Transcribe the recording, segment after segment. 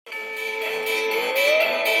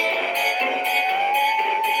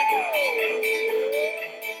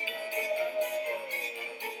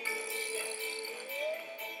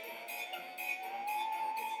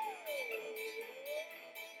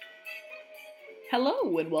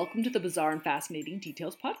Hello, and welcome to the Bizarre and Fascinating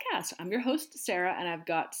Details podcast. I'm your host, Sarah, and I've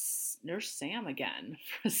got Nurse Sam again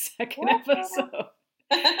for a second episode.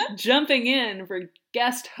 Jumping in for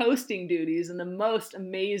guest hosting duties in the most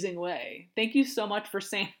amazing way. Thank you so much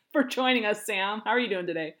for joining us, Sam. How are you doing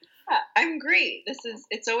today? I'm great.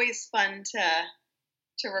 It's always fun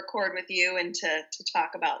to record with you and to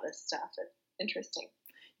talk about this stuff. It's interesting.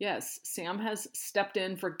 Yes, Sam has stepped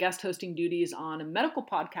in for guest hosting duties on a medical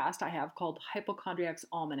podcast I have called Hypochondriac's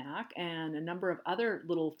Almanac and a number of other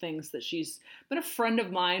little things that she's been a friend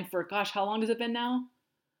of mine for, gosh, how long has it been now?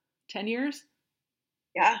 10 years?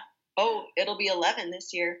 Yeah. Oh, it'll be 11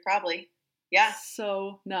 this year, probably. Yeah.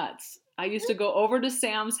 So nuts. I used to go over to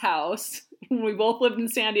Sam's house when we both lived in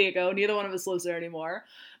San Diego. Neither one of us lives there anymore.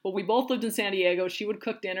 But we both lived in San Diego. She would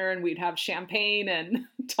cook dinner and we'd have champagne and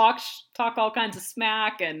talk all kinds of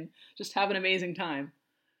smack and just have an amazing time.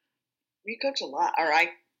 We cooked a lot, or I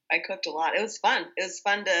cooked a lot. It was fun. It was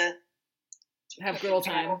fun to have girl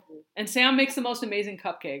time. And Sam makes the most amazing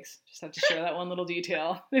cupcakes. Just have to share that one little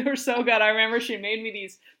detail. They were so good. I remember she made me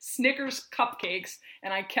these Snickers cupcakes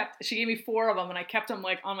and she gave me 4 of them and I kept them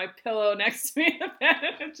like on my pillow next to me in the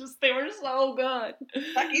bed. They were so good.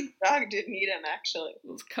 Lucky dog didn't eat them, actually.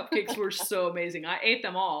 Those cupcakes were so amazing. I ate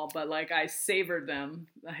them all, but like I savored them.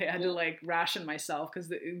 I had to like ration myself because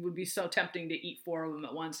it would be so tempting to eat 4 of them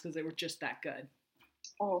at once because they were just that good.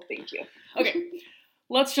 Oh, thank you. Okay.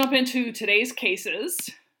 Let's jump into today's cases.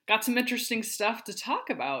 Got some interesting stuff to talk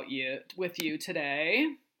about with you today.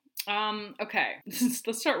 Okay,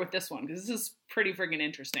 let's start with this one because this is pretty friggin'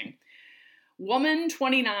 interesting. Woman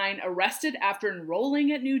 29 arrested after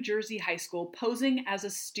enrolling at New Jersey high school posing as a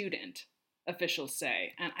student, officials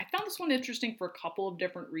say. And I found this one interesting for a couple of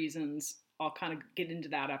different reasons. I'll kind of get into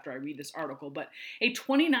that after I read this article, but a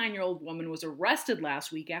 29-year-old woman was arrested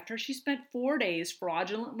last week after she spent 4 days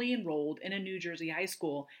fraudulently enrolled in a New Jersey high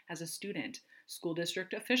school as a student, school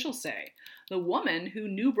district officials say. The woman, who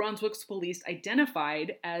New Brunswick's police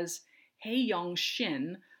identified as Hae-Young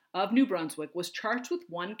Shin of New Brunswick, was charged with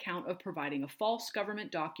 1 count of providing a false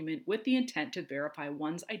government document with the intent to verify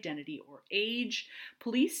one's identity or age.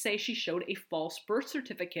 Police say she showed a false birth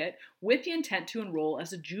certificate with the intent to enroll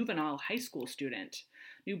as a juvenile high school student.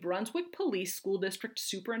 New Brunswick Police School District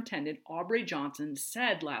Superintendent Aubrey Johnson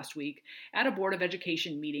said last week at a Board of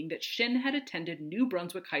Education meeting that Shin had attended New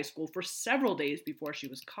Brunswick High School for several days before she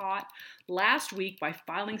was caught. Last week, by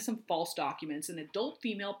filing some false documents, an adult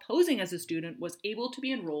female posing as a student was able to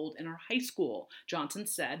be enrolled in her high school, Johnson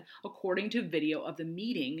said, according to video of the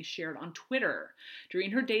meeting shared on Twitter.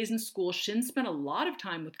 During her days in school, Shin spent a lot of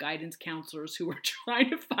time with guidance counselors who were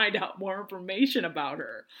trying to find out more information about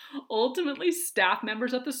her. Ultimately, staff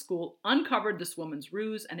members at the school uncovered this woman's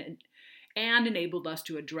ruse and enabled us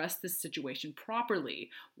to address this situation properly.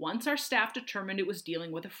 Once our staff determined it was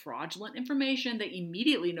dealing with a fraudulent information, they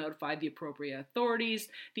immediately notified the appropriate authorities.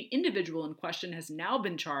 The individual in question has now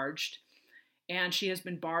been charged, and she has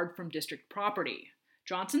been barred from district property.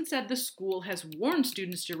 Johnson said the school has warned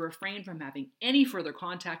students to refrain from having any further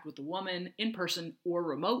contact with the woman, in person or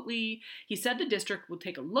remotely. He said the district will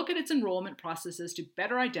take a look at its enrollment processes to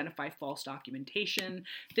better identify false documentation.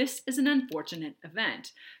 This is an unfortunate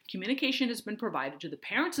event. Communication has been provided to the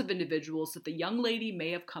parents of individuals that the young lady may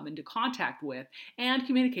have come into contact with, and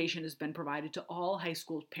communication has been provided to all high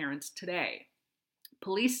school parents today.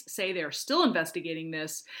 Police say they are still investigating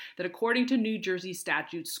this, that according to New Jersey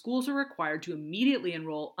statutes, schools are required to immediately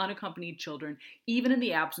enroll unaccompanied children, even in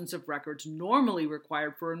the absence of records normally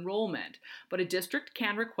required for enrollment. But a district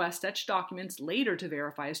can request such documents later to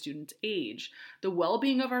verify a student's age. The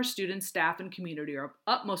well-being of our students, staff, and community are of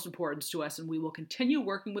utmost importance to us, and we will continue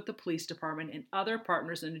working with the police department and other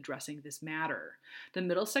partners in addressing this matter. The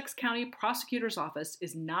Middlesex County Prosecutor's Office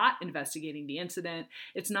is not investigating the incident.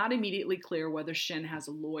 It's not immediately clear whether Shin has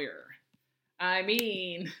a lawyer. I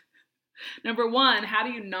mean, number one, how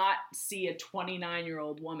do you not see a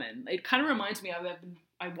 29-year-old woman? It kind of reminds me of,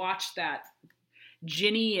 I watched that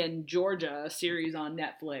Ginny and Georgia series on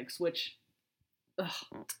Netflix, which,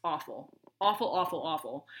 it's awful. Awful, awful,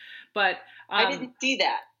 awful. But I didn't see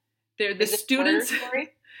that. They're the students.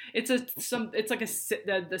 It's like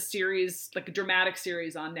the series, like a dramatic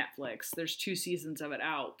series on Netflix. There's 2 seasons of it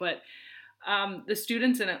out, but the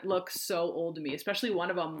students in it look so old to me, especially one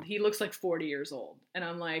of them. He looks like 40 years old. And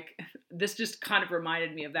I'm like, this just kind of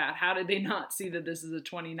reminded me of that. How did they not see that this is a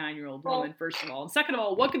 29-year-old woman, first of all? And second of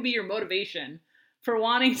all, what could be your motivation for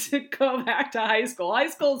wanting to go back to high school? High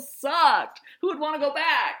school sucked. Who would want to go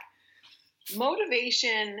back?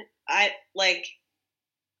 Motivation,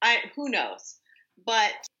 who knows?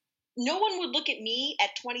 But no one would look at me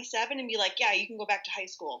at 27 and be like, yeah, you can go back to high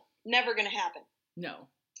school. Never going to happen. No.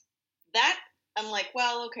 That, I'm like,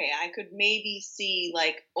 well, okay, I could maybe see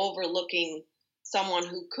like overlooking someone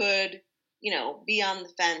who could, be on the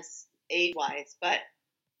fence age-wise, but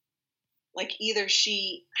like either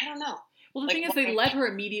I don't know. Well, the Like thing is, they why? let her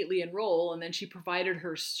immediately enroll, and then she provided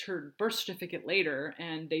her birth certificate later,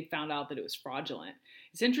 and they found out that it was fraudulent.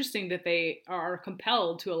 It's interesting that they are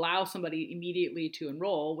compelled to allow somebody immediately to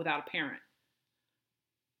enroll without a parent.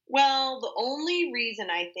 Well, the only reason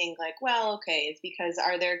I think like, well, okay, is because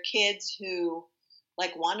are there kids who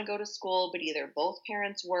like want to go to school, but either both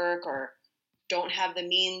parents work or don't have the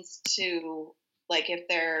means to, like, if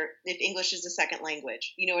English is a second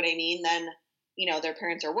language, you know what I mean? Then, their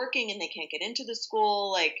parents are working and they can't get into the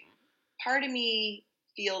school. Like, part of me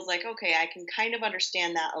feels like, okay, I can kind of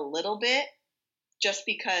understand that a little bit just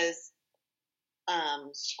because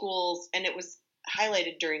schools, and it was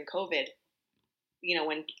highlighted during COVID,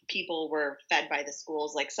 when people were fed by the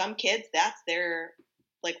schools, like some kids, that's their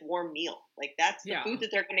like warm meal. Like that's the food that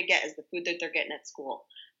they're going to get is the food that they're getting at school.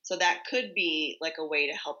 So that could be like a way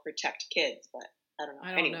to help protect kids, but I don't know.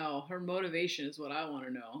 I don't know. Her motivation is what I want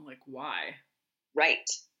to know. Like, why? Right.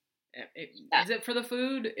 Is it for the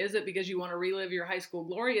food? Is it because you want to relive your high school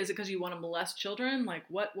glory? Is it because you want to molest children? Like,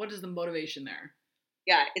 what is the motivation there?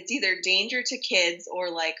 Yeah, it's either danger to kids or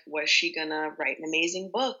like, was she gonna write an amazing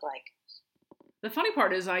book? Like, the funny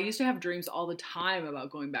part is I used to have dreams all the time about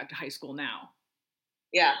going back to high school now.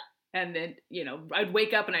 Yeah. And then, I'd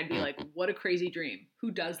wake up and I'd be like, what a crazy dream. Who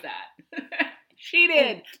does that? She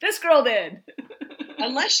did. This girl did.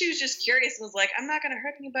 Unless she was just curious and was like, I'm not going to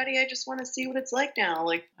hurt anybody. I just want to see what it's like now.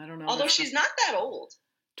 Like, I don't know. Although she's not that old.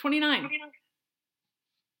 29.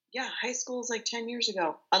 Yeah, high school is like 10 years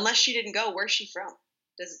ago. Unless she didn't go. Where's she from?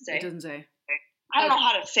 Does it say? It doesn't say. I don't know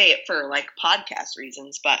how to say it for like podcast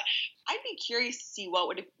reasons, but I'd be curious to see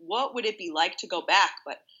what would it be like to go back,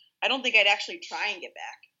 but I don't think I'd actually try and get back.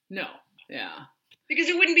 No. Yeah. Because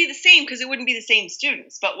it wouldn't be the same, because it wouldn't be the same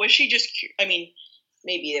students. But was she just,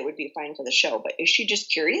 maybe it would be fine for the show, but is she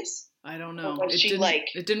just curious? I don't know.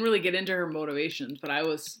 It didn't really get into her motivations, but I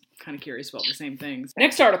was kind of curious about the same things.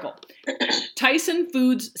 Next article. Tyson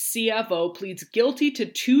Foods CFO pleads guilty to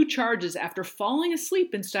 2 charges after falling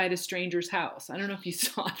asleep inside a stranger's house. I don't know if you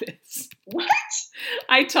saw this. What?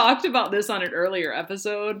 I talked about this on an earlier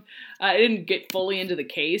episode. I didn't get fully into the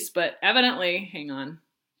case, but evidently, hang on.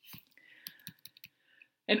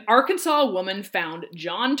 An Arkansas woman found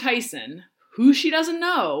John Tyson, who she doesn't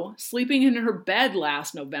know, sleeping in her bed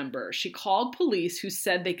last November. She called police who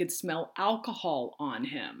said they could smell alcohol on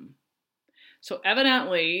him. So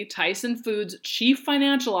evidently, Tyson Foods chief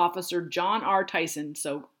financial officer, John R. Tyson,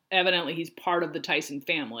 so evidently he's part of the Tyson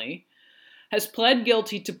family, has pled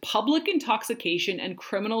guilty to public intoxication and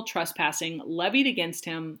criminal trespassing levied against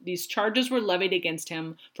him. These charges were levied against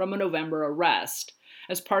him from a November arrest.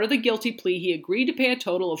 As part of the guilty plea, he agreed to pay a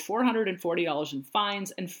total of $440 in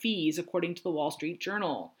fines and fees, according to the Wall Street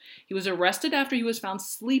Journal. He was arrested after he was found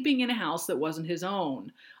sleeping in a house that wasn't his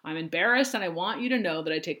own. I'm embarrassed, and I want you to know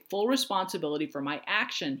that I take full responsibility for my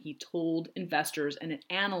action, he told investors and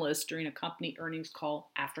analysts during a company earnings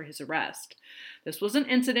call after his arrest. This was an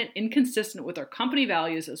incident inconsistent with our company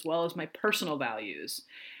values as well as my personal values.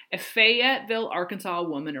 A Fayetteville, Arkansas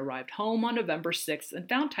woman arrived home on November 6th and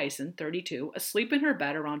found Tyson, 32, asleep in her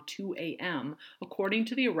bed around 2 a.m., according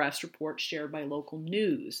to the arrest report shared by local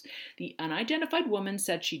news. The unidentified woman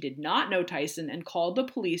said she did not know Tyson and called the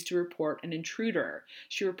police to report an intruder.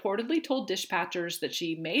 She reportedly told dispatchers that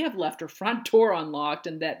she may have left her front door unlocked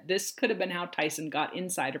and that this could have been how Tyson got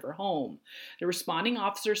inside of her home. The responding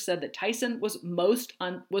officer said that Tyson was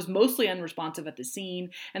mostly unresponsive at the scene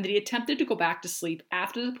and that he attempted to go back to sleep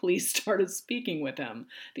after the police started speaking with him.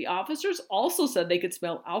 The officers also said they could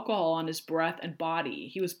smell alcohol on his breath and body.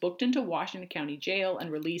 He was booked into Washington County Jail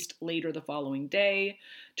and released later the following day.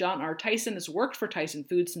 John R. Tyson has worked for Tyson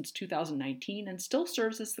Foods since 2019 and still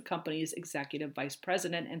serves as the company's executive vice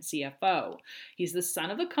president and CFO. He's the son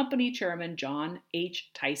of the company chairman, John H.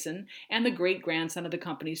 Tyson, and the great-grandson of the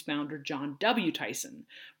company's founder, John W. Tyson.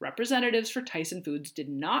 Representatives for Tyson Foods did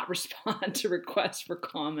not respond to requests for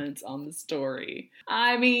comments on the story.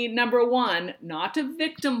 I mean, number one, not to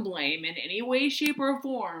victim blame in any way, shape, or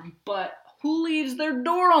form, but who leaves their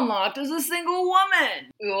door unlocked as a single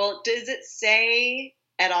woman? Well, does it say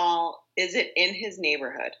at all, is it in his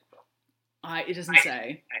neighborhood? It doesn't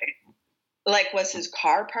say. Like, was his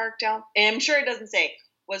car parked out? And I'm sure it doesn't say.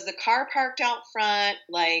 Was the car parked out front?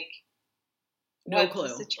 Like, no clue.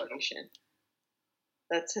 What's the situation?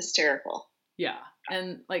 That's hysterical. Yeah.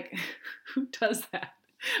 And, like, who does that?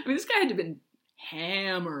 I mean, this guy had to have been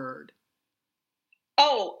hammered.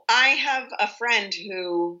 Oh, I have a friend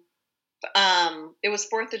who It was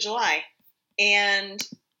 4th of July, and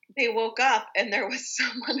they woke up and there was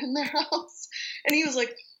someone in their house, and he was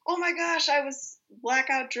like, "Oh my gosh, I was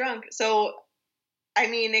blackout drunk." So, I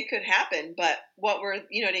mean, it could happen, but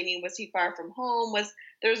you know what I mean? Was he far from home?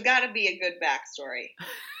 There's got to be a good backstory.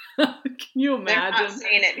 Can you imagine? They're not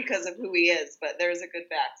saying it because of who he is, but there's a good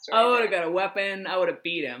backstory. I would have got a weapon. I would have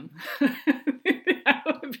beat him.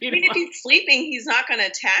 I mean, if he's sleeping, he's not going to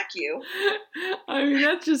attack you. I mean,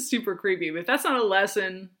 that's just super creepy. But if that's not a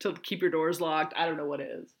lesson to keep your doors locked, I don't know what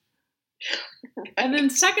is. Right. And then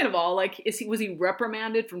second of all, like, was he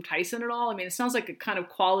reprimanded from Tyson at all? I mean, it sounds like a kind of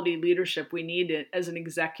quality leadership we need as an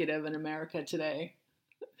executive in America today.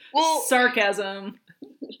 Well, sarcasm.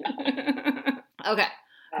 Okay.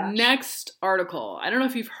 Gosh. Next article. I don't know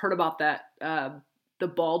if you've heard about that, the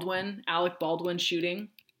Alec Baldwin shooting.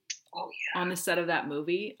 Oh, yeah. On the set of that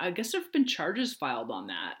movie. I guess there have been charges filed on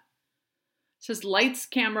that. It says lights,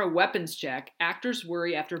 camera, weapons check. Actors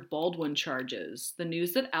worry after Baldwin charges. The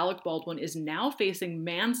news that Alec Baldwin is now facing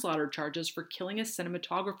manslaughter charges for killing a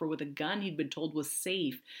cinematographer with a gun he'd been told was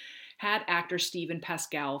safe had actor Steven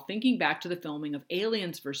Pascal thinking back to the filming of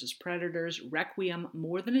Aliens vs. Predators Requiem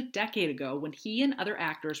more than a decade ago when he and other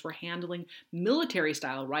actors were handling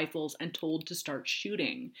military-style rifles and told to start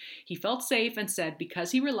shooting. He felt safe and said because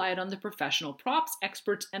he relied on the professional props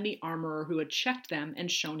experts and the armorer who had checked them and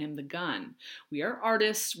shown him the gun. We are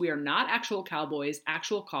artists. We are not actual cowboys,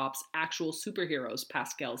 actual cops, actual superheroes,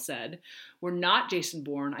 Pascal said. We're not Jason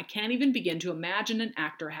Bourne. I can't even begin to imagine an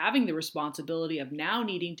actor having the responsibility of now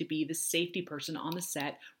needing to be the safety person on the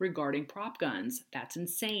set regarding prop guns. That's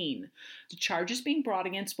insane. The charges being brought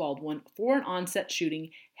against Baldwin for an on-set shooting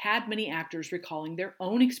had many actors recalling their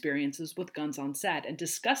own experiences with guns on set and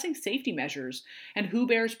discussing safety measures and who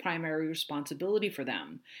bears primary responsibility for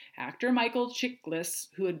them. Actor Michael Chiklis,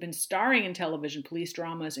 who had been starring in television police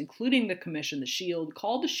dramas, including The Commission, The Shield,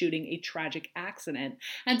 called the shooting a tragic accident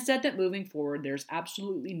and said that moving forward, there's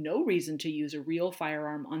absolutely no reason to use a real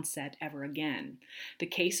firearm on set ever again. The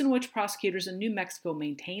case in which prosecutors in New Mexico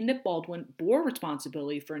maintained that Baldwin bore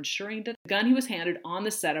responsibility for ensuring that the gun he was handed on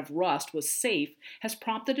the set of Rust was safe has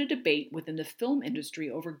prompted a debate within the film industry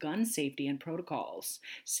over gun safety and protocols.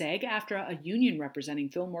 SAG-AFTRA, a union representing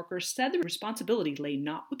film workers, said the responsibility lay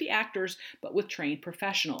not with the actors, but with trained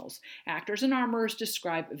professionals. Actors and armorers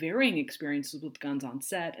describe varying experiences with guns on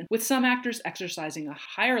set, and with some actors exercising a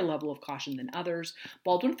higher level of caution than others.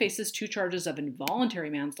 Baldwin faces 2 charges of involuntary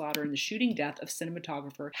manslaughter in the shooting death of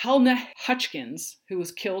cinematographer Helena Hutchins, who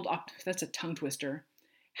was killed. That's a tongue twister.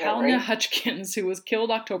 Helena Hutchins, who was killed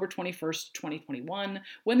October 21st, 2021,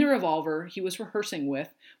 when the revolver he was rehearsing with,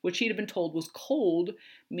 which he'd been told was cold,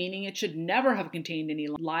 meaning it should never have contained any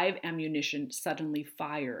live ammunition, suddenly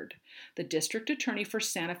fired. The district attorney for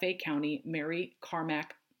Santa Fe County, Mary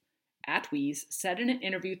Carmack Atwies, said in an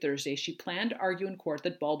interview Thursday she planned to argue in court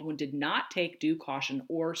that Baldwin did not take due caution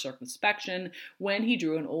or circumspection when he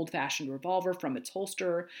drew an old-fashioned revolver from its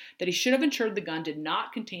holster, that he should have ensured the gun did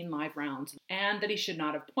not contain live rounds, and that he should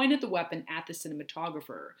not have pointed the weapon at the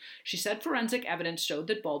cinematographer. She said forensic evidence showed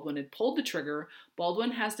that Baldwin had pulled the trigger.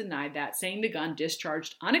 Baldwin has denied that, saying the gun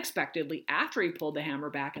discharged unexpectedly after he pulled the hammer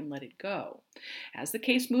back and let it go. As the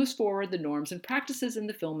case moves forward, the norms and practices in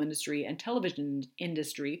the film industry and television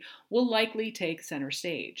industry will likely take center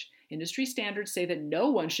stage. Industry standards say that no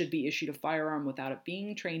one should be issued a firearm without it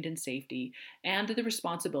being trained in safety, and that the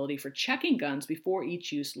responsibility for checking guns before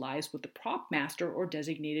each use lies with the prop master or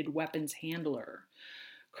designated weapons handler.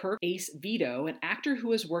 Kirk Ace Vito, an actor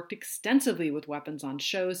who has worked extensively with weapons on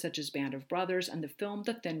shows such as Band of Brothers and the film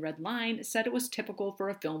The Thin Red Line, said it was typical for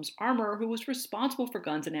a film's armorer who was responsible for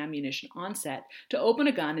guns and ammunition on set to open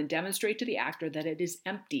a gun and demonstrate to the actor that it is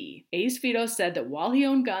empty. Ace Vito said that while he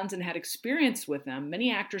owned guns and had experience with them, many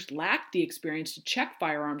actors lacked the experience to check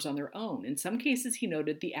firearms on their own. In some cases, he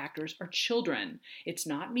noted the actors are children. It's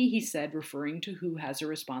not me, he said, referring to who has a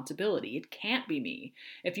responsibility. It can't be me.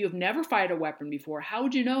 If you have never fired a weapon before, how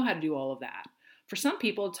would you know how to do all of that? For some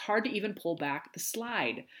people, it's hard to even pull back the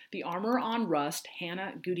slide. The armorer on Rust,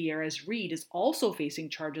 Hannah Gutierrez Reed, is also facing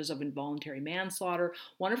charges of involuntary manslaughter.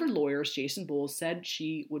 One of her lawyers, Jason Bowles, said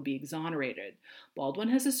she would be exonerated. Baldwin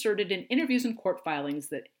has asserted in interviews and court filings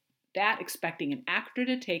that expecting an actor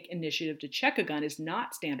to take initiative to check a gun is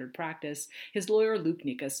not standard practice. His lawyer, Luke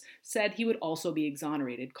Nikas, said he would also be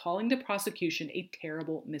exonerated, calling the prosecution a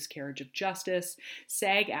terrible miscarriage of justice.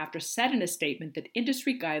 SAG-AFTRA said in a statement that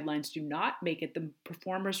industry guidelines do not make it the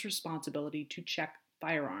performer's responsibility to check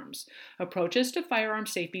firearms. Approaches to firearm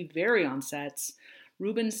safety vary on sets.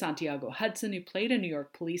 Ruben Santiago Hudson, who played a New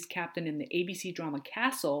York police captain in the ABC drama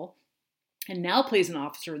Castle, and now plays an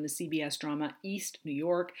officer in the CBS drama East New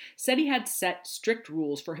York, said he had set strict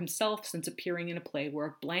rules for himself since appearing in a play where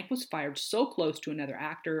a blank was fired so close to another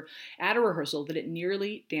actor at a rehearsal that it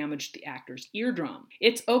nearly damaged the actor's eardrum.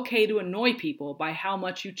 It's okay to annoy people by how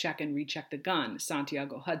much you check and recheck the gun,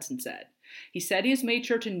 Santiago Hudson said. He said he has made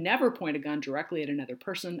sure to never point a gun directly at another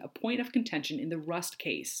person, a point of contention in the Rust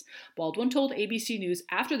case. Baldwin told ABC News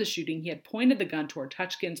after the shooting he had pointed the gun toward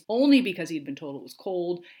Hutchins only because he had been told it was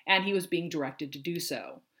cold and he was being directed to do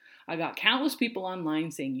so. I got countless people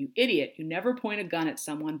online saying, "You idiot, you never point a gun at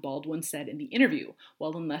someone," Baldwin said in the interview.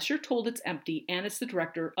 Well, unless you're told it's empty and it's the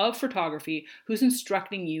director of photography who's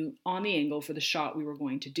instructing you on the angle for the shot we were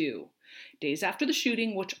going to do. Days after the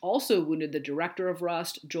shooting, which also wounded the director of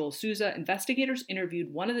Rust, Joel Souza, investigators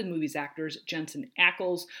interviewed one of the movie's actors, Jensen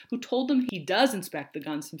Ackles, who told them he does inspect the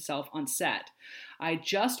guns himself on set. "I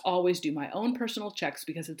just always do my own personal checks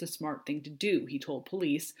because it's a smart thing to do," he told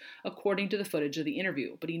police, according to the footage of the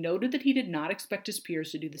interview. But he noted that he did not expect his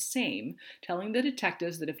peers to do the same, telling the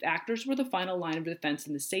detectives that if actors were the final line of defense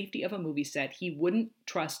in the safety of a movie set, he wouldn't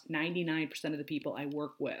trust 99% of the people I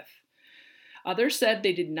work with. Others said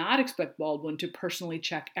they did not expect Baldwin to personally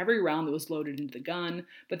check every round that was loaded into the gun,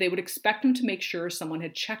 but they would expect him to make sure someone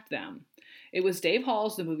had checked them. It was Dave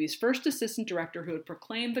Halls, the movie's first assistant director, who had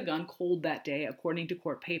proclaimed the gun cold that day, according to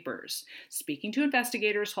court papers. Speaking to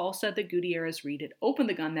investigators, Hall said that Gutierrez Reed had opened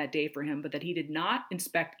the gun that day for him, but that he did not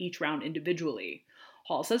inspect each round individually.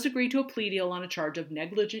 Hall has agreed to a plea deal on a charge of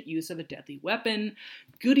negligent use of a deadly weapon.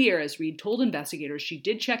 Gutierrez Reed told investigators she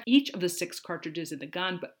did check each of the 6 cartridges in the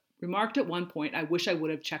gun, but remarked at one point, "I wish I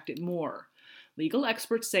would have checked it more." Legal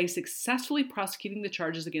experts say successfully prosecuting the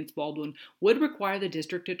charges against Baldwin would require the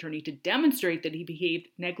district attorney to demonstrate that he behaved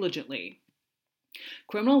negligently.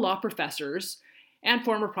 Criminal law professors and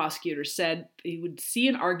former prosecutors said they would see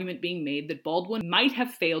an argument being made that Baldwin might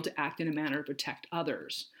have failed to act in a manner to protect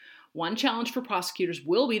others. One challenge for prosecutors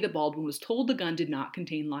will be that Baldwin was told the gun did not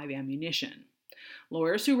contain live ammunition.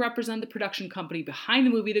 Lawyers who represent the production company behind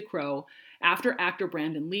the movie The Crow, after actor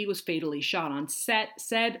Brandon Lee was fatally shot on set,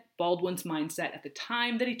 said Baldwin's mindset at the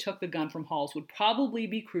time that he took the gun from Halls would probably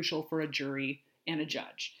be crucial for a jury and a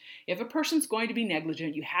judge. If a person's going to be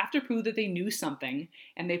negligent, you have to prove that they knew something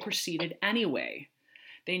and they proceeded anyway.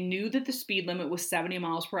 They knew that the speed limit was 70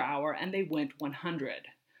 miles per hour and they went 100.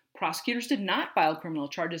 Prosecutors did not file criminal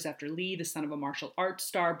charges after Lee, the son of a martial arts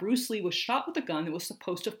star, Bruce Lee, was shot with a gun that was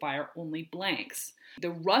supposed to fire only blanks.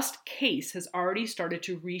 The Rust case has already started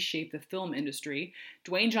to reshape the film industry.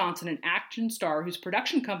 Dwayne Johnson, an action star whose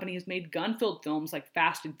production company has made gun-filled films like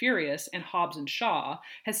Fast and Furious and Hobbs and Shaw,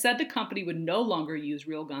 has said the company would no longer use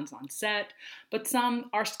real guns on set, but some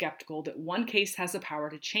are skeptical that one case has the power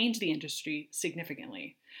to change the industry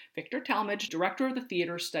significantly. Victor Talmadge, director of the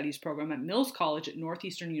Theater Studies program at Mills College at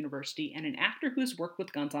Northeastern University and an actor who has worked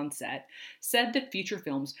with guns on set, said that feature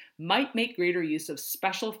films might make greater use of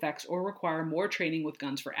special effects or require more training with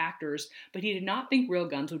guns for actors, but he did not think real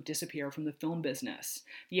guns would disappear from the film business.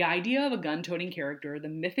 The idea of a gun-toting character, the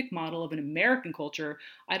mythic model of an American culture,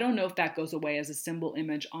 I don't know if that goes away as a symbol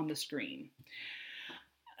image on the screen.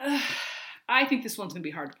 I think this one's going to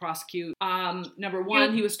be hard to prosecute. Number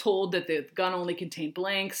one, he was told that the gun only contained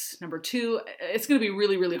blanks. Number two, it's going to be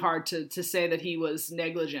really, really hard to say that he was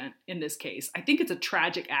negligent in this case. I think it's a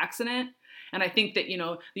tragic accident. And I think that,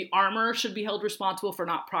 the armor should be held responsible for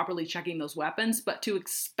not properly checking those weapons. But to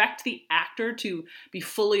expect the actor to be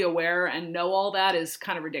fully aware and know all that is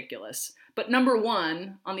kind of ridiculous. But number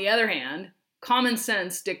one, on the other hand, common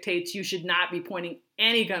sense dictates you should not be pointing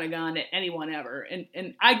any kind of gun at anyone ever.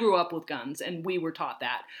 And I grew up with guns, and we were taught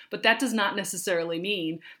that. But that does not necessarily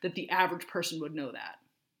mean that the average person would know that.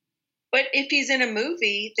 But if he's in a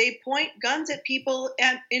movie, they point guns at people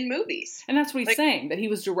in movies. And that's what he's saying, that he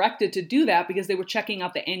was directed to do that because they were checking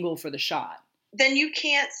out the angle for the shot. Then you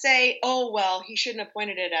can't say, oh, well, he shouldn't have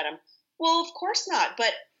pointed it at him. Well, of course not.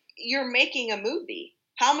 But you're making a movie.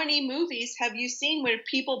 How many movies have you seen where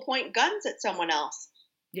people point guns at someone else?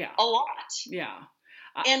 Yeah. A lot. Yeah.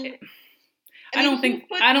 And I don't think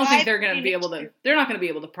they're going to be able to. They're not going to be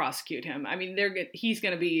able to prosecute him. I mean, he's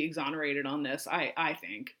going to be exonerated on this. I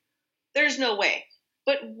think. There's no way.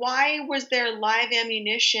 But why was there live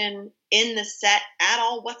ammunition in the set at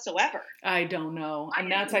all whatsoever? I don't know.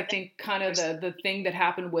 And that's, I think, kind of the thing that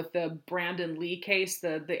happened with the Brandon Lee case,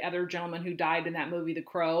 the other gentleman who died in that movie, The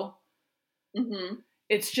Crow. Mm-hmm.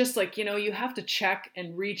 It's just like, you have to check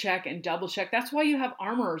and recheck and double check. That's why you have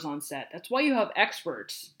armorers on set. That's why you have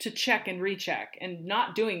experts to check and recheck. And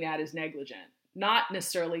not doing that is negligent. Not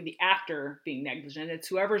necessarily the actor being negligent. It's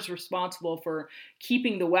whoever's responsible for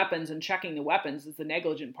keeping the weapons and checking the weapons is the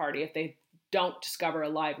negligent party if they don't discover a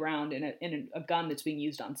live round in a gun that's being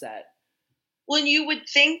used on set. Well, and you would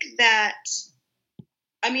think that,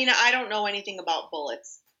 I mean, I don't know anything about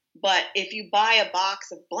bullets, but if you buy a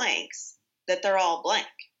box of blanks, that they're all blank.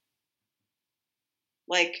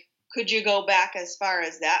 Like, could you go back as far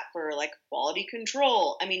as that for like quality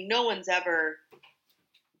control? I mean, no one's ever,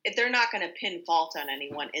 they're not going to pin fault on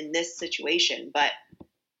anyone in this situation, but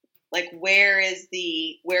like, where is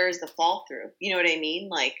the fall through? You know what I mean?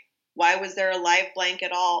 Like, why was there a live blank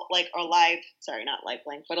at all? Like, or live, sorry, not live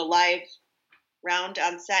blank, but a live round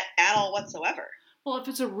on set at all whatsoever? Well, if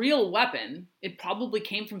it's a real weapon, it probably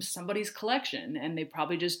came from somebody's collection and they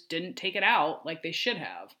probably just didn't take it out like they should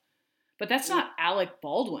have. But that's not Alec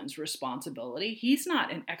Baldwin's responsibility. He's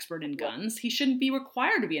not an expert in guns. He shouldn't be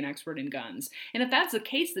required to be an expert in guns. And if that's the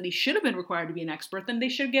case, that he should have been required to be an expert, then they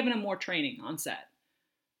should have given him more training on set.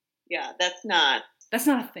 Yeah, that's not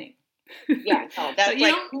a thing. Yeah, no, that's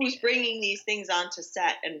like, who's bringing these things onto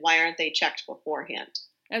set and why aren't they checked beforehand?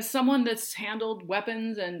 As someone that's handled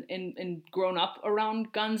weapons and grown up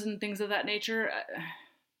around guns and things of that nature,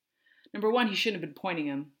 number one, he shouldn't have been pointing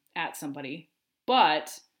them at somebody.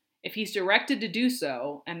 But if he's directed to do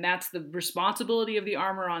so, and that's the responsibility of the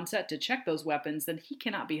armor on set to check those weapons, then he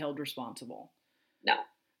cannot be held responsible. No.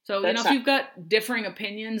 So, if you've got differing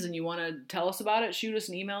opinions and you want to tell us about it, shoot us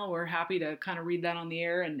an email. We're happy to kind of read that on the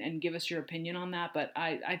air and give us your opinion on that. But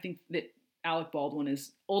I think that Alec Baldwin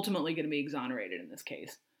is ultimately going to be exonerated in this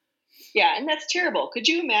case. Yeah, and that's terrible. Could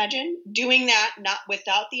you imagine doing that not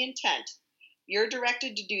without the intent? You're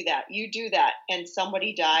directed to do that. You do that, and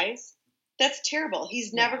somebody dies. That's terrible.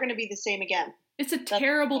 He's never going to be the same again. It's a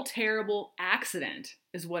terrible, terrible accident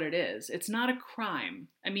is what it is. It's not a crime.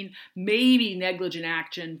 I mean, maybe negligent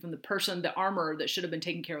action from the person, the armorer that should have been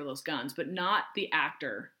taking care of those guns, but not the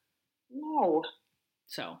actor. No.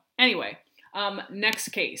 So, anyway, next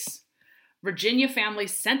case. Virginia family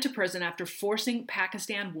sent to prison after forcing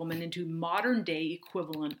Pakistan woman into modern-day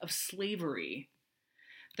equivalent of slavery.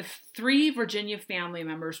 The 3 Virginia family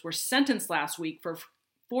members were sentenced last week for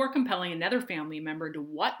compelling another family member into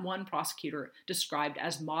what one prosecutor described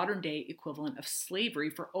as modern-day equivalent of slavery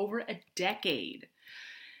for over a decade.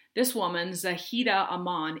 This woman, Zahida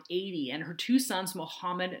Aman, 80, and her 2 sons,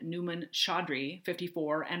 Mohammed Numan Chaudhry,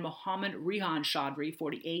 54, and Mohammed Rehan Chaudhry,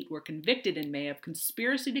 48, were convicted in May of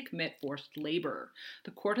conspiracy to commit forced labor.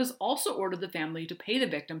 The court has also ordered the family to pay the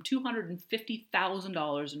victim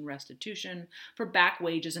 $250,000 in restitution for back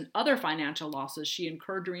wages and other financial losses she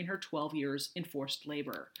incurred during her 12 years in forced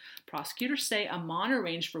labor. Prosecutors say Aman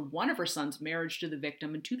arranged for one of her sons' marriage to the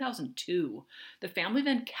victim in 2002. The family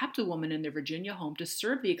then kept the woman in their Virginia home to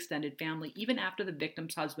serve the extended family even after the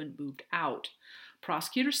victim's husband moved out.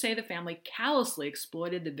 Prosecutors say the family callously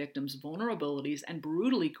exploited the victim's vulnerabilities and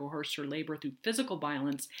brutally coerced her labor through physical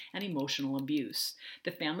violence and emotional abuse.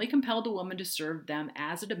 The family compelled the woman to serve them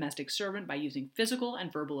as a domestic servant by using physical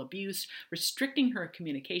and verbal abuse, restricting her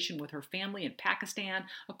communication with her family in Pakistan,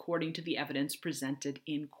 according to the evidence presented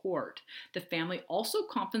in court. The family also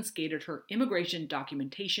confiscated her immigration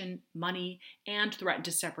documentation, money, and threatened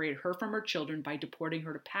to separate her from her children by deporting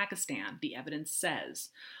her to Pakistan, the evidence says.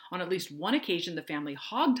 On at least one occasion, the family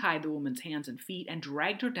hogtied the woman's hands and feet and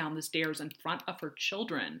dragged her down the stairs in front of her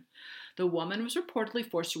children. The woman was reportedly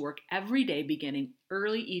forced to work every day beginning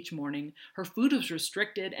early each morning. Her food was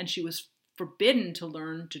restricted and she was forbidden to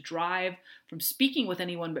learn to drive, from speaking with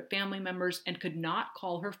anyone but family members, and could not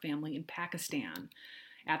call her family in Pakistan.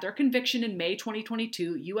 At their conviction in May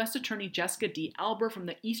 2022, U.S. Attorney Jessica D. Alber from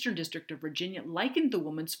the Eastern District of Virginia likened the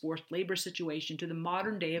woman's forced labor situation to the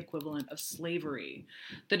modern-day equivalent of slavery.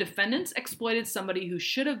 The defendants exploited somebody who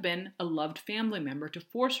should have been a loved family member to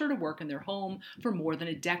force her to work in their home for more than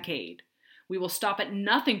a decade. We will stop at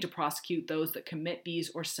nothing to prosecute those that commit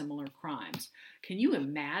these or similar crimes. Can you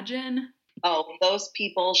imagine? Oh, those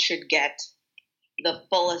people should get the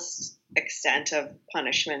fullest extent of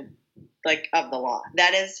punishment, like, of the law.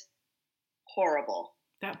 That is horrible.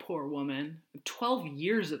 That poor woman. 12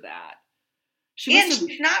 years of that.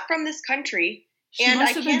 She's not from this country. And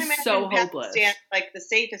I can't imagine so hopeless. Pakistan, like, the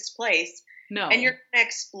safest place. No. And you're going to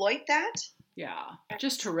exploit that? Yeah,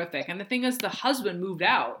 just horrific. And the thing is, the husband moved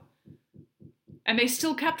out. And they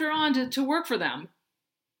still kept her on to work for them.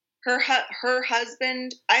 Her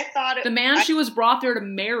husband, I thought... The man she was brought there to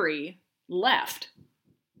marry left.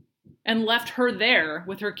 And left her there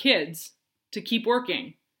with her kids to keep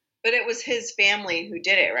working. But it was his family who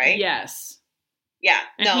did it, right? Yes. Yeah.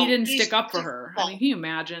 And he didn't stick up for her. I mean, can you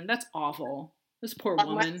imagine? That's awful. This poor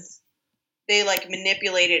woman. They, like,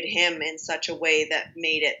 manipulated him in such a way that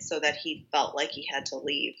made it so that he felt like he had to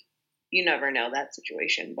leave. You never know that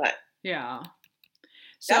situation, but... Yeah.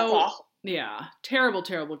 So, that's awful. Yeah, terrible,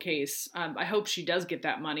 terrible case. I hope she does get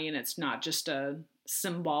that money and it's not just a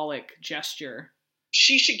symbolic gesture.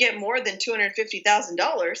 She should get more than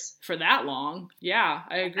 $250,000 for that long. Yeah,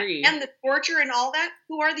 I agree. And the torture and all that.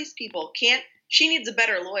 Who are these people? She needs a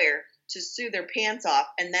better lawyer to sue their pants off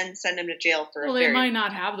and then send them to jail for well, they might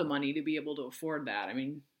not have the money to be able to afford that. I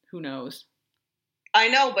mean, who knows? I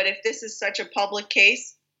know, but if this is such a public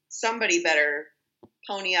case, somebody better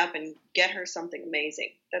pony up and get her something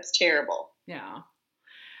amazing. That's terrible. Yeah.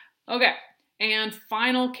 Okay. And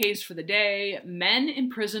final case for the day. Men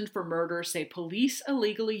imprisoned for murder say police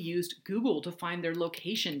illegally used Google to find their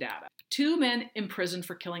location data. 2 men imprisoned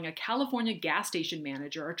for killing a California gas station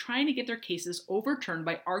manager are trying to get their cases overturned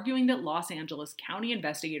by arguing that Los Angeles County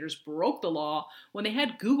investigators broke the law when they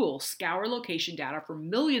had Google scour location data for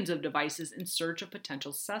millions of devices in search of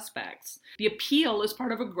potential suspects. The appeal is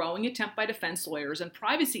part of a growing attempt by defense lawyers and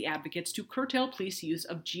privacy advocates to curtail police use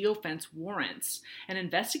of geofence warrants, an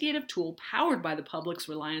investigative tool powered by the public's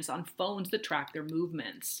reliance on phones that track their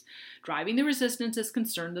movements. Driving the resistance is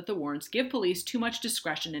concerned that the warrants give police too much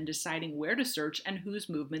discretion in deciding where to search and whose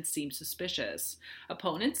movements seem suspicious.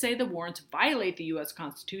 Opponents say the warrants violate the U.S.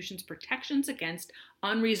 Constitution's protections against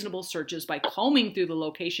unreasonable searches by combing through the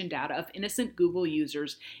location data of innocent Google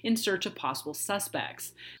users in search of possible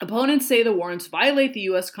suspects. Opponents say the warrants violate the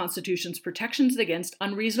U.S. Constitution's protections against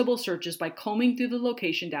unreasonable searches by combing through the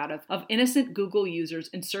location data of innocent Google users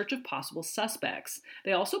in search of possible suspects.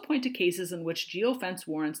 They also point to cases in which geofence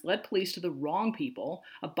warrants led police to the wrong people,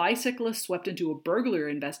 a bicyclist swept into a burglary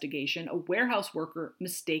investigation, a warehouse worker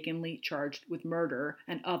mistakenly charged with murder,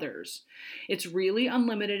 and others. It's really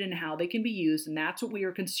unlimited in how they can be used, and that's what we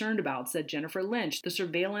are concerned about, said Jennifer Lynch, the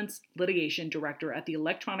surveillance litigation director at the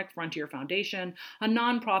Electronic Frontier Foundation, a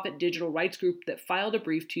nonprofit digital rights group that filed a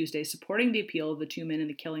brief Tuesday supporting the appeal of the 2 men in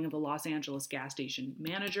the killing of the Los Angeles gas station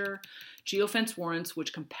manager. Geofence warrants,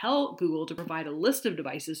 which compel Google to provide a list of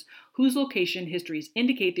devices whose location histories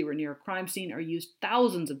indicate they were near a crime scene, are used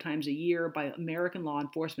thousands of times a year by American law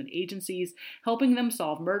enforcement agencies, helping them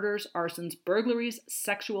solve murders, arsons, burglaries,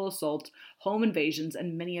 sexual assaults, home invasions,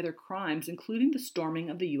 and many other crimes, including the storming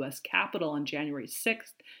of the U.S. Capitol on January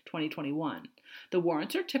 6, 2021. The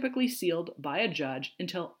warrants are typically sealed by a judge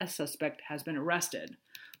until a suspect has been arrested.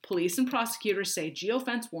 Police and prosecutors say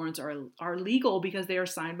geofence warrants are legal because they are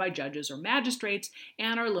signed by judges or magistrates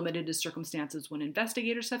and are limited to circumstances when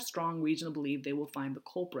investigators have strong reason to believe they will find the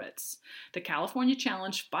culprits. The California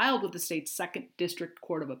challenge filed with the state's 2nd District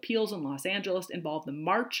Court of Appeals in Los Angeles involved the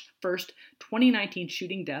March 1st, 2019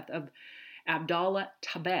 shooting death of Abdallah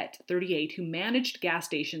Tabet, 38, who managed gas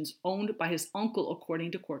stations owned by his uncle, according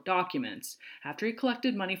to court documents. After he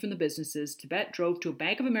collected money from the businesses, Tabet drove to a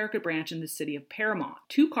Bank of America branch in the city of Paramount.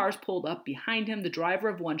 2 cars pulled up behind him. The driver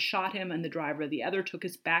of one shot him, and the driver of the other took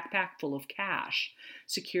his backpack full of cash.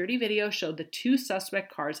 Security video showed the 2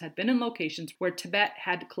 suspect cars had been in locations where Tabet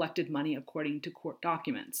had collected money, according to court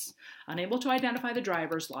documents. Unable to identify the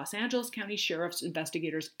drivers, Los Angeles County Sheriff's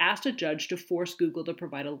investigators asked a judge to force Google to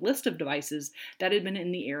provide a list of devices that had been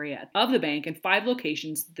in the area of the bank and 5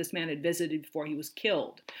 locations this man had visited before he was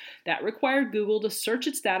killed. That required Google to search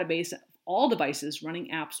its database of all devices running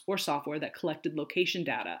apps or software that collected location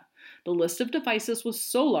data. The list of devices was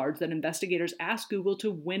so large that investigators asked Google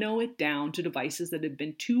to winnow it down to devices that had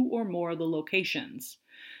been 2 or more of the locations.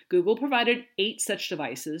 Google provided 8 such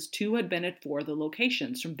devices. 2 had been at 4 of the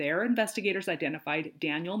locations. From there, investigators identified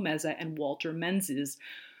Daniel Meza and Walter Menzies,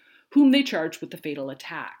 whom they charged with the fatal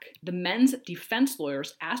attack. The men's defense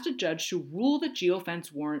lawyers asked a judge to rule the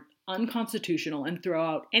geofence warrant unconstitutional and throw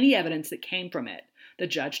out any evidence that came from it. The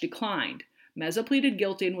judge declined. Meza pleaded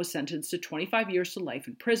guilty and was sentenced to 25 years to life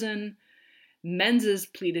in prison. Menzies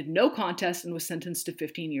pleaded no contest and was sentenced to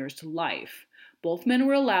 15 years to life. Both men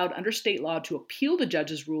were allowed under state law to appeal the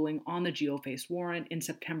judge's ruling on the geofence warrant. In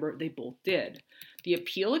September, they both did. The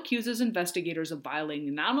appeal accuses investigators of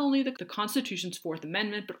violating not only the Constitution's 4th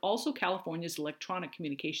Amendment, but also California's Electronic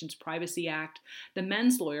Communications Privacy Act. The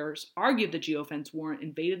men's lawyers argued the geofence warrant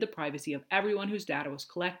invaded the privacy of everyone whose data was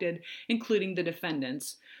collected, including the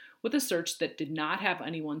defendants, with a search that did not have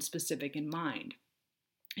anyone specific in mind.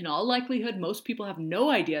 In all likelihood, most people have no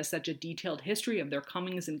idea such a detailed history of their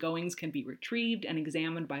comings and goings can be retrieved and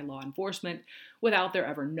examined by law enforcement without their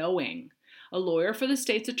ever knowing. A lawyer for the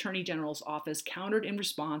state's attorney general's office countered in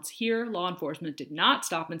response. Here, law enforcement did not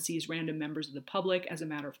stop and seize random members of the public as a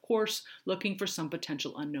matter of course, looking for some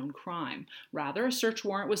potential unknown crime. Rather, a search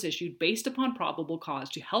warrant was issued based upon probable cause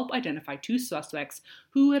to help identify 2 suspects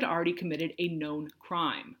who had already committed a known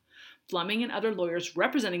crime. Fleming and other lawyers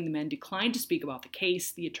representing the men declined to speak about the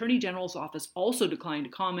case. The Attorney General's office also declined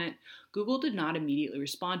to comment. Google did not immediately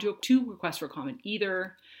respond to requests for comment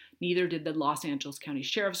either. Neither did the Los Angeles County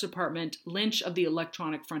Sheriff's Department. Lynch of the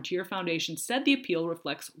Electronic Frontier Foundation said the appeal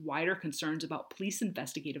reflects wider concerns about police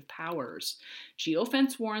investigative powers.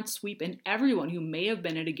 Geofence warrants sweep in everyone who may have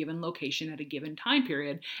been at a given location at a given time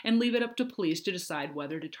period and leave it up to police to decide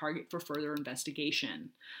whether to target for further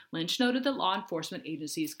investigation. Lynch noted that law enforcement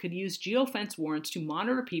agencies could use geofence warrants to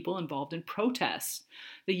monitor people involved in protests.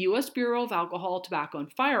 The U.S. Bureau of Alcohol, Tobacco,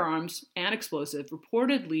 and Firearms and Explosive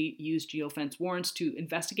reportedly used geofence warrants to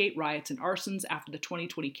investigate riots and arsons after the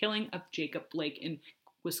 2020 killing of Jacob Blake in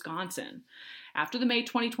Wisconsin. After the May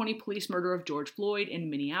 2020 police murder of George Floyd in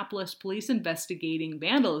Minneapolis, police investigating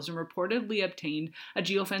vandalism reportedly obtained a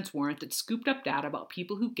geofence warrant that scooped up data about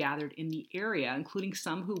people who gathered in the area, including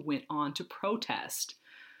some who went on to protest.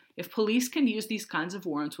 If police can use these kinds of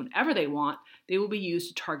warrants whenever they want, they will be used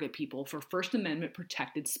to target people for First Amendment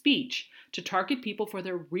protected speech, to target people for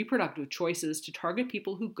their reproductive choices, to target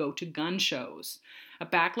people who go to gun shows. A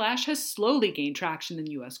backlash has slowly gained traction in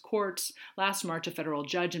U.S. courts. Last March, a federal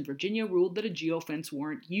judge in Virginia ruled that a geofence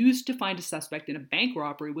warrant used to find a suspect in a bank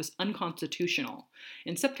robbery was unconstitutional.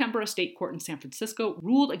 In September, a state court in San Francisco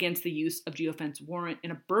ruled against the use of geofence warrant in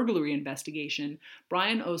a burglary investigation.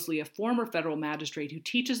 Brian Osley, a former federal magistrate who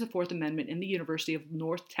teaches the Fourth Amendment in the University of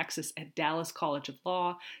North Texas at Dallas College of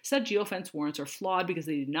Law, said geofence warrants are flawed because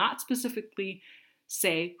they did not specifically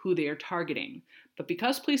say who they are targeting. But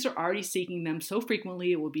because police are already seeking them so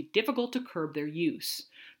frequently, it will be difficult to curb their use.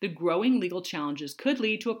 The growing legal challenges could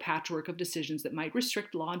lead to a patchwork of decisions that might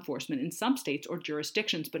restrict law enforcement in some states or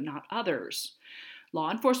jurisdictions, but not others.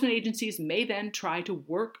 Law enforcement agencies may then try to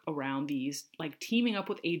work around these, like teaming up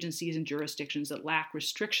with agencies and jurisdictions that lack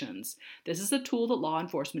restrictions. This is a tool that law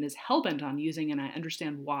enforcement is hell-bent on using, and I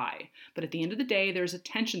understand why. But at the end of the day, there's a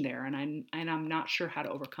tension there, and I'm not sure how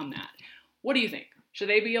to overcome that. What do you think? Should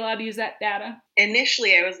they be allowed to use that data?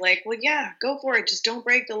 Initially, I was like, well, yeah, go for it. Just don't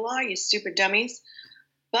break the law, you stupid dummies.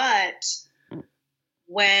 But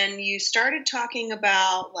when you started talking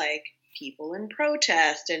about, like, people in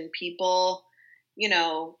protest and people, you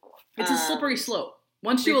know... It's a slippery slope.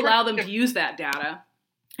 Once you allow them to use that data,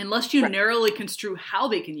 unless you narrowly construe how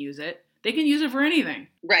they can use it for anything.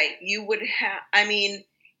 Right. You would have... I mean,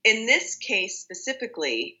 in this case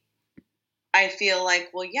specifically... I feel like,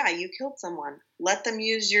 well, yeah, you killed someone. Let them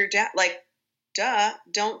use your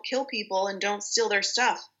don't kill people and don't steal their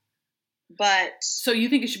stuff. But so you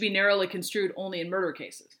think it should be narrowly construed only in murder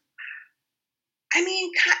cases? I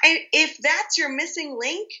mean, if that's your missing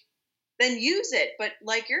link, then use it. But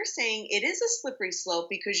like you're saying, it is a slippery slope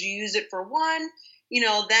because you use it for one,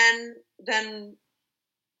 then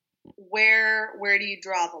where do you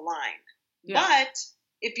draw the line? Yeah. But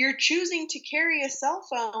if you're choosing to carry a cell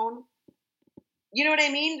phone, you know what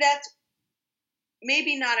I mean? That's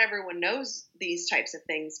maybe not everyone knows these types of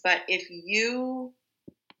things, but if you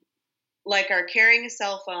are carrying a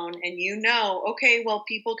cell phone and okay, well,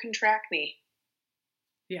 people can track me.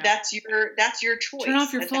 Yeah. That's your choice. Turn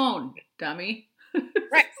off your phone, dummy.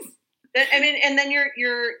 Right. I mean, and then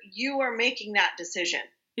you are making that decision.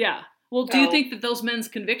 Yeah. Well, do you think that those men's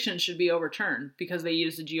convictions should be overturned because they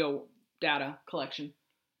used a geo data collection?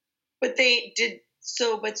 But they did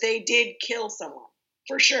kill someone,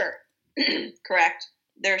 for sure. Correct?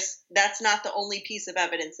 That's not the only piece of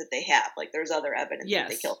evidence that they have. Like, there's other evidence that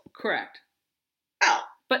they killed. Correct. Oh.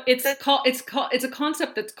 But it's a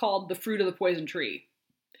concept that's called the fruit of the poison tree.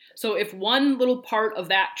 So if one little part of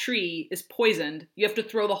that tree is poisoned, you have to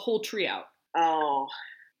throw the whole tree out. Oh.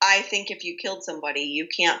 I think if you killed somebody, you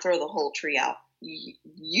can't throw the whole tree out.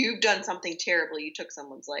 You've done something terrible. You took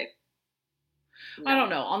someone's life. No. I don't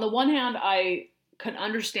know. On the one hand, I can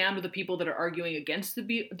understand the people that are arguing against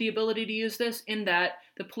the ability to use this, in that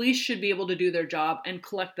the police should be able to do their job and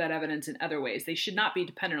collect that evidence in other ways. They should not be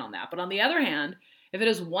dependent on that. But on the other hand, if it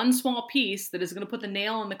is one small piece that is going to put the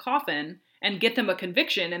nail in the coffin and get them a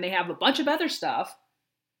conviction and they have a bunch of other stuff,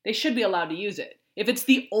 they should be allowed to use it. If it's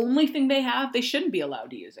the only thing they have, they shouldn't be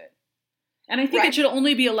allowed to use it. And I think it should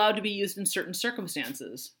only be allowed to be used in certain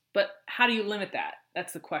circumstances. But how do you limit that?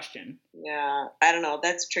 That's the question. Yeah, I don't know.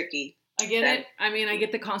 That's tricky. I get it. I mean, I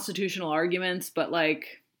get the constitutional arguments, but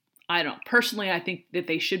I don't. Personally, I think that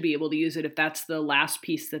they should be able to use it if that's the last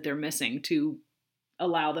piece that they're missing to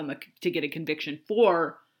allow them to get a conviction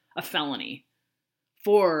for a felony,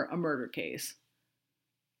 for a murder case.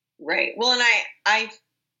 Right. Well, and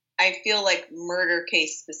I feel like murder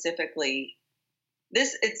case specifically,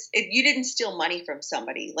 if you didn't steal money from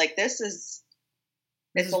somebody,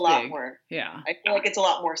 it's a lot more. Yeah. I feel like it's a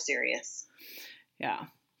lot more serious. Yeah.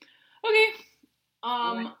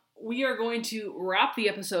 Okay. We are going to wrap the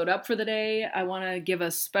episode up for the day. I want to give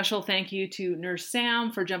a special thank you to Nurse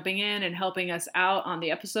Sam for jumping in and helping us out on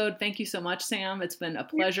the episode. Thank you so much, Sam. It's been a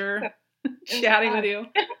pleasure chatting with you.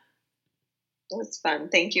 It was fun.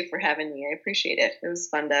 Thank you for having me. I appreciate it. It was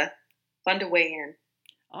fun to weigh in.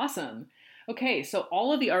 Awesome. Okay, so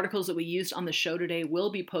all of the articles that we used on the show today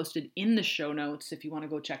will be posted in the show notes if you want to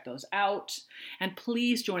go check those out. And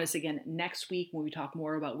please join us again next week when we talk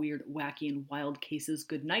more about weird, wacky, and wild cases.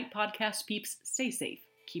 Good night, podcast peeps. Stay safe,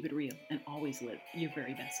 keep it real, and always live your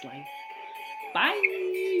very best life.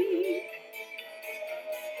 Bye!